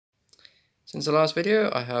Since the last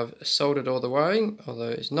video I have soldered all the wiring, although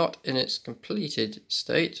it's not in its completed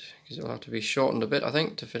state because it'll have to be shortened a bit I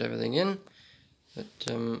think to fit everything in. But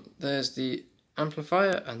there's the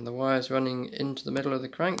amplifier and the wires running into the middle of the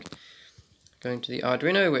crank going to the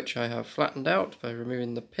Arduino, which I have flattened out by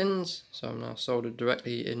removing the pins, so I'm now soldered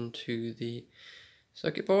directly into the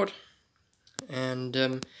circuit board. And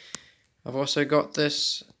I've also got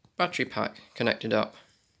this battery pack connected up.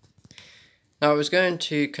 Now I was going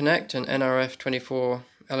to connect an NRF24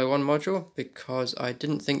 LO1 module because I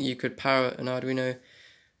didn't think you could power an Arduino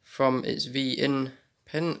from its V-in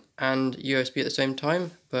pin and USB at the same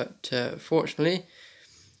time, but fortunately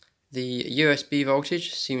the USB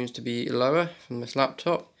voltage seems to be lower from this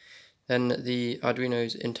laptop than the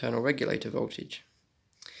Arduino's internal regulator voltage.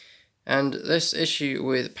 And this issue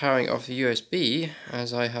with powering off the USB,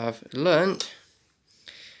 as I have learnt,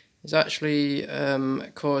 has actually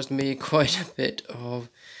caused me quite a bit of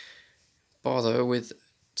bother with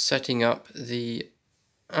setting up the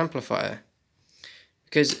amplifier.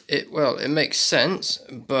 Because it makes sense,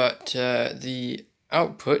 but the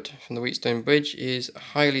output from the Wheatstone bridge is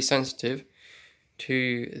highly sensitive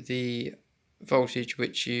to the voltage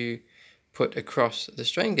which you put across the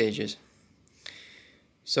strain gauges.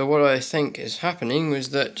 So what I think is happening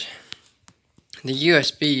was that the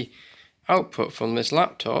USB output from this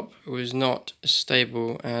laptop was not as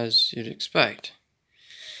stable as you'd expect,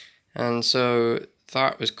 and so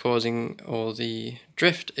that was causing all the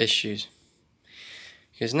drift issues.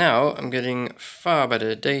 Because now I'm getting far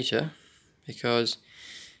better data because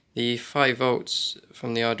the 5 volts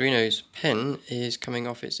from the Arduino's pin is coming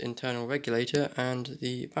off its internal regulator and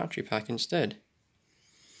the battery pack instead.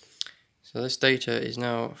 So this data is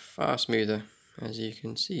now far smoother, as you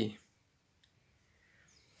can see.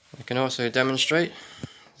 I can also demonstrate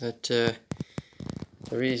that the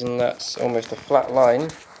reason that's almost a flat line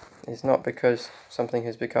is not because something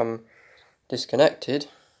has become disconnected,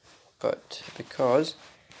 but because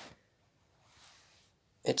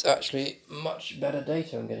it's actually much better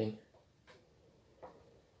data I'm getting.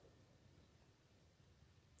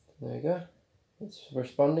 There we go. It's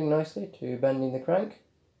responding nicely to bending the crank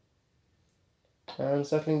and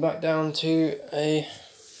settling back down to a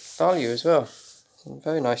value as well.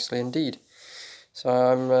 Very nicely indeed. So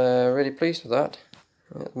I'm really pleased with that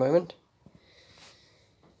at the moment.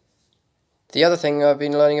 The other thing I've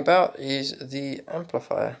been learning about is the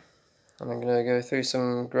amplifier. I'm going to go through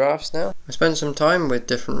some graphs now. I spent some time with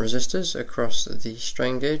different resistors across the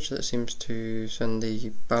strain gauge that seems to send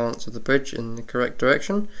the balance of the bridge in the correct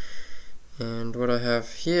direction. And what I have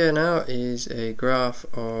here now is a graph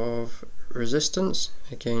of resistance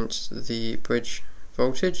against the bridge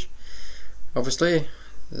voltage. Obviously,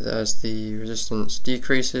 as the resistance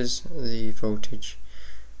decreases, the voltage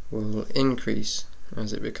will increase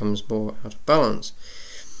as it becomes more out of balance.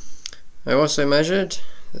 I also measured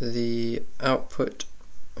the output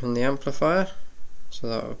from the amplifier, so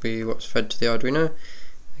that will be what's fed to the Arduino,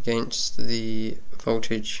 against the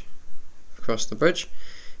voltage across the bridge.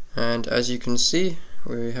 And as you can see,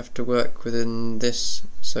 we have to work within this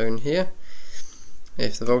zone here.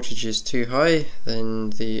 If the voltage is too high,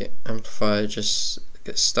 then the amplifier just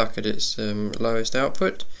gets stuck at its lowest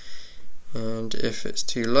output, and if it's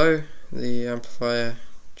too low, the amplifier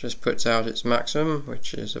just puts out its maximum,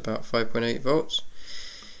 which is about 5.8 volts.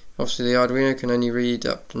 Obviously the Arduino can only read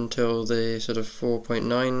up until the sort of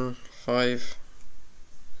 4.95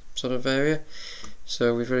 sort of area,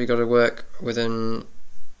 so we've really got to work within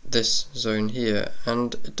this zone here,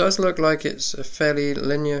 and it does look like it's a fairly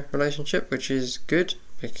linear relationship, which is good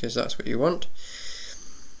because that's what you want.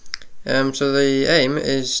 So the aim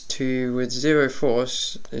is to, with zero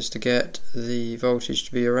force, is to get the voltage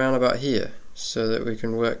to be around about here, so that we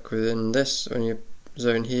can work within this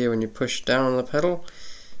zone here when you push down on the pedal,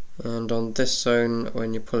 and on this zone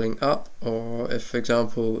when you're pulling up, or if, for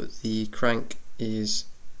example, the crank is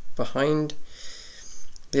behind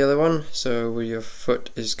the other one, so where your foot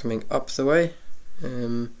is coming up the way.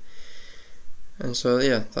 And so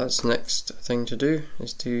yeah, that's the next thing to do,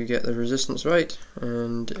 is to get the resistance right,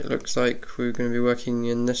 and it looks like we're going to be working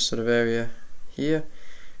in this sort of area here,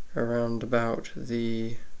 around about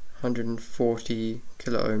the 140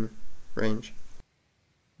 kilo ohm range.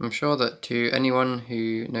 I'm sure that to anyone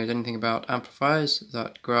who knows anything about amplifiers,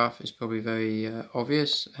 that graph is probably very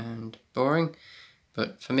obvious and boring.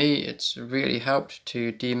 But for me, it's really helped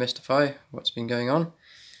to demystify what's been going on.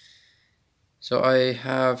 So I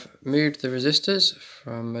have moved the resistors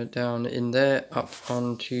from down in there up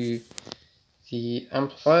onto the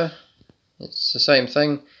amplifier. It's the same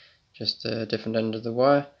thing, just a different end of the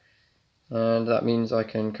wire. And that means I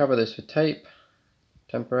can cover this with tape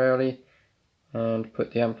temporarily and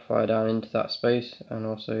put the amplifier down into that space and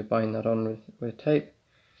also bind that on with tape.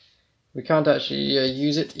 We can't actually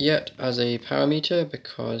use it yet as a power meter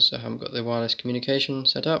because I haven't got the wireless communication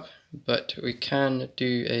set up, but we can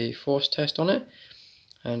do a force test on it,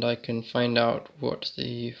 and I can find out what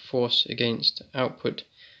the force against output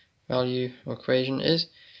value or equation is,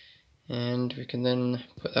 and we can then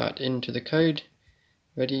put that into the code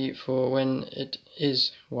ready for when it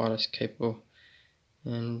is wireless capable.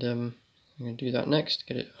 And I'm going to do that next,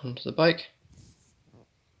 get it onto the bike.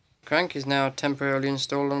 Crank is now temporarily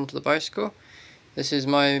installed onto the bicycle. This is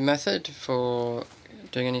my method for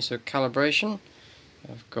doing any sort of calibration.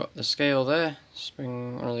 I've got the scale there,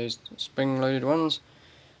 one of those spring loaded ones,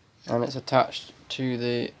 and it's attached to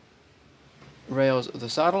the rails of the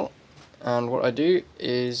saddle, and what I do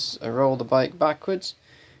is I roll the bike backwards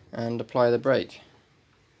and apply the brake.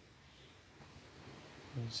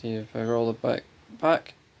 You can see if I roll the bike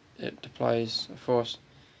back, it applies a force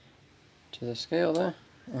to the scale there,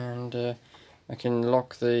 and I can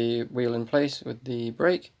lock the wheel in place with the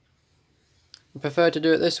brake. I prefer to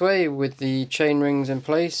do it this way with the chain rings in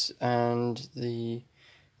place and the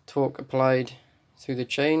torque applied through the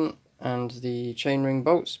chain and the chainring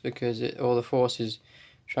bolts, because all the forces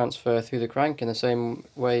transfer through the crank in the same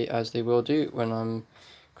way as they will do when I'm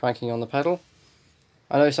cranking on the pedal.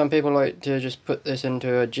 I know some people like to just put this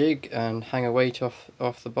into a jig and hang a weight off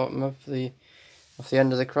the bottom of the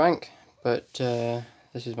end of the crank, but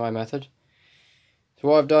this is my method. So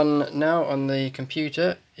what I've done now on the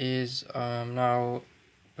computer is I'm now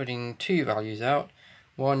putting two values out.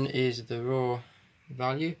 One is the raw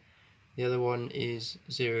value, the other one is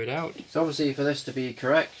zeroed out. So obviously for this to be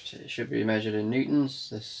correct, it should be measured in newtons.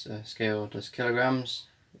 This scale does kilograms.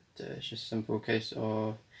 It's just a simple case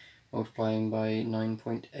of multiplying by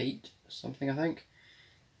 9.8 something, I think.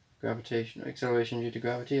 Acceleration due to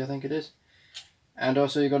gravity, I think it is. And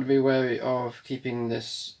also you've got to be wary of keeping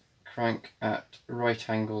this crank at right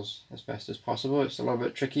angles as best as possible. It's a little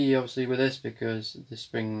bit tricky obviously with this because the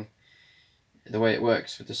spring, the way it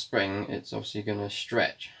works with the spring, it's obviously going to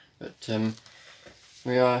stretch. But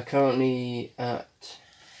we are currently at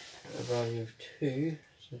a value of 2,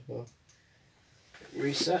 so we'll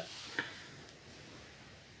reset.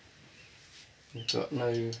 We've got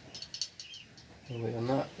no weight on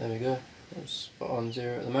that, there we go, it's spot on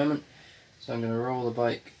 0 at the moment. So I'm going to roll the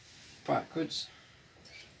bike backwards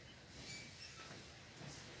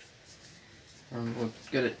and we'll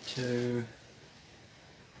get it to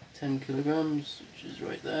 10 kilograms, which is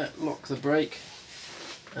right there. Lock the brake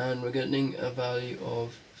and we're getting a value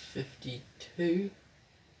of 52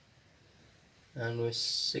 and we're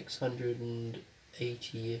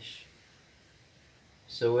 680-ish,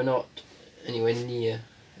 so we're not anywhere near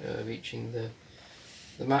reaching the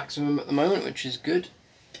maximum at the moment, which is good.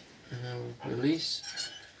 And now we'll release,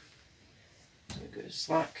 so it goes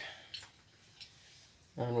slack,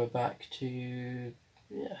 and we're back to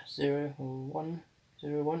 0 or 1,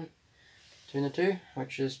 0, 1 between the two,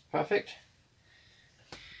 which is perfect.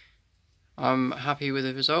 I'm happy with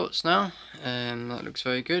the results now, that looks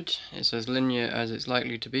very good. It's as linear as it's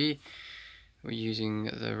likely to be. We're using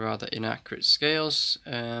the rather inaccurate scales,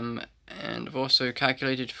 and I've also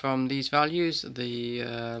calculated from these values the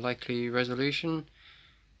likely resolution,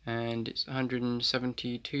 and it's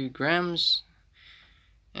 172 grams.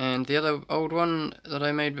 And the other old one that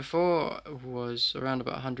I made before was around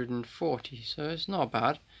about 140, so it's not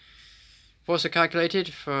bad. I've also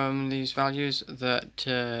calculated from these values that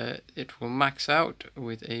it will max out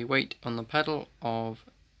with a weight on the pedal of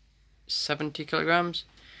 70 kilograms,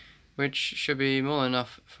 which should be more than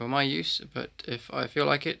enough for my use, but if I feel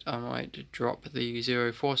like it, I might drop the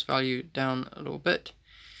zero force value down a little bit.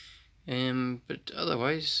 But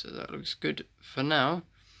otherwise, that looks good for now.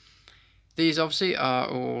 These obviously are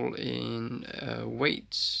all in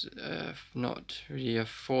weights, not really a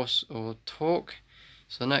force or torque.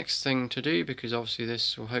 So the next thing to do, because obviously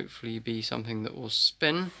this will hopefully be something that will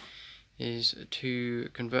spin, is to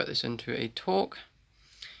convert this into a torque.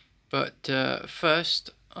 But first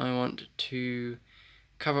I want to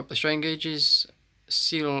cover up the strain gauges,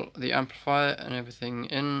 seal the amplifier and everything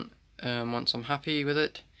in once I'm happy with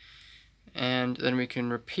it, and then we can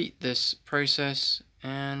repeat this process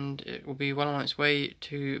and it will be well on its way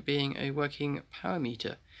to being a working power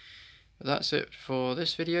meter. But that's it for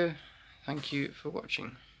this video. Thank you for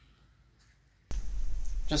watching.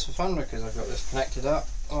 Just for fun, because I've got this connected up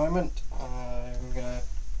at the moment, I'm going to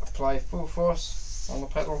apply full force on the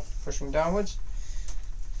pedal, pushing downwards.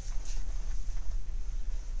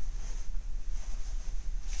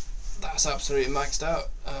 That's absolutely maxed out.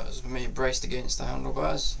 That was me braced against the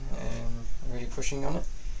handlebars, really pushing on it.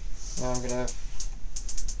 Now I'm going to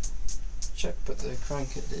put the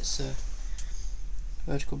crank at its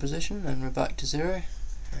vertical position, and we're back to 0.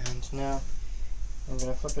 And now I'm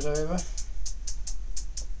going to flip it over,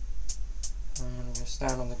 and I'm going to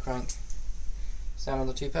stand on the crank, stand on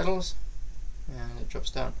the 2 pedals, and it drops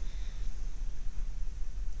down.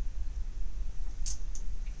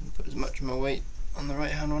 And put as much of my weight on the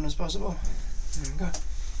right hand one as possible. There we go.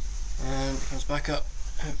 And it comes back up,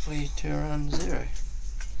 hopefully to around 0.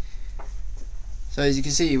 So as you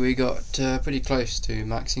can see, we got pretty close to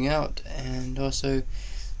maxing out, and also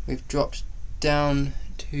we've dropped down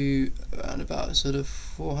to around about sort of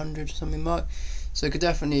 400 something mark. So I could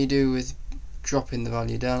definitely do with dropping the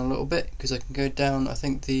value down a little bit, because I can go down, I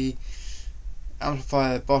think the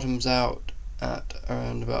amplifier bottoms out at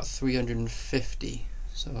around about 350,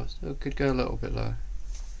 so it could go a little bit lower.